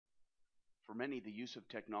for many, the use of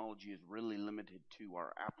technology is really limited to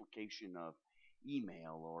our application of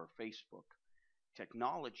email or Facebook.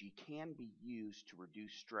 Technology can be used to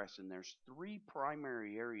reduce stress, and there's three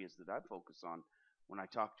primary areas that I focus on when I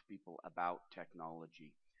talk to people about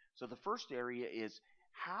technology. So the first area is,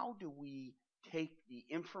 how do we take the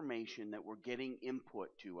information that we're getting input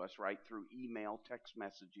to us, right, through email, text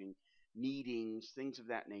messaging, meetings, things of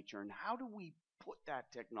that nature, and how do we put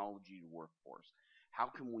that technology to work for us? How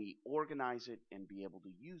can we organize it and be able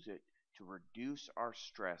to use it to reduce our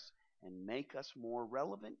stress and make us more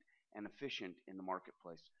relevant and efficient in the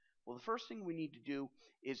marketplace? Well, the first thing we need to do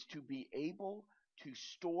is to be able to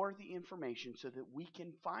store the information so that we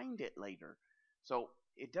can find it later. So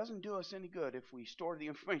it doesn't do us any good if we store the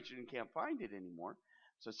information and can't find it anymore.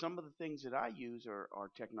 So some of the things that I use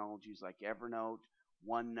are technologies like Evernote,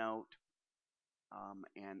 OneNote,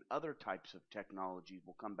 and other types of technologies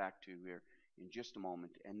we'll come back to here in just a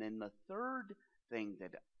moment. And then the third thing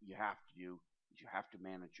that you have to do is you have to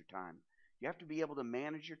manage your time. You have to be able to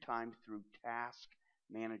manage your time through task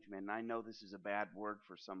management. And I know this is a bad word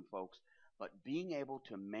for some folks, but being able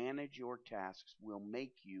to manage your tasks will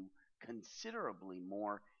make you considerably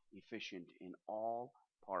more efficient in all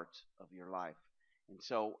parts of your life. And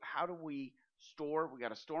so how do we store? We got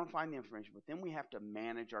to store and find the information, but then we have to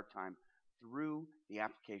manage our time through the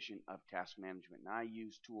application of task management. And I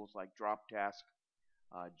use tools like DropTask,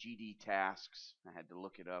 GD Tasks. I had to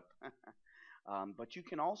look it up. But you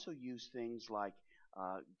can also use things like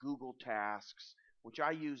Google Tasks, which I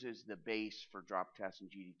use as the base for DropTask and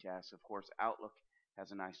GD Tasks. Of course, Outlook has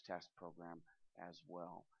a nice task program as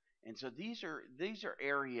well. And so these are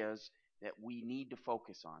areas that we need to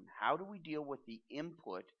focus on. How do we deal with the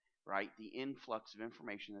input, right? The influx of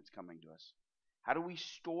information that's coming to us. How do we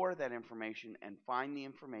store that information and find the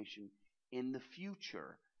information in the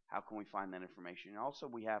future? How can we find that information? And also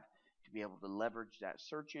we have to be able to leverage that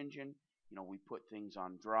search engine. You know, we put things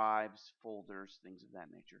on drives, folders, things of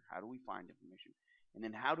that nature. How do we find information? And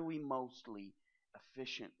then how do we most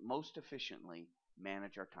efficiently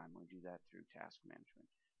manage our time? We do that through task management.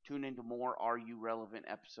 Tune into more Are You Relevant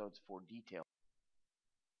episodes for details.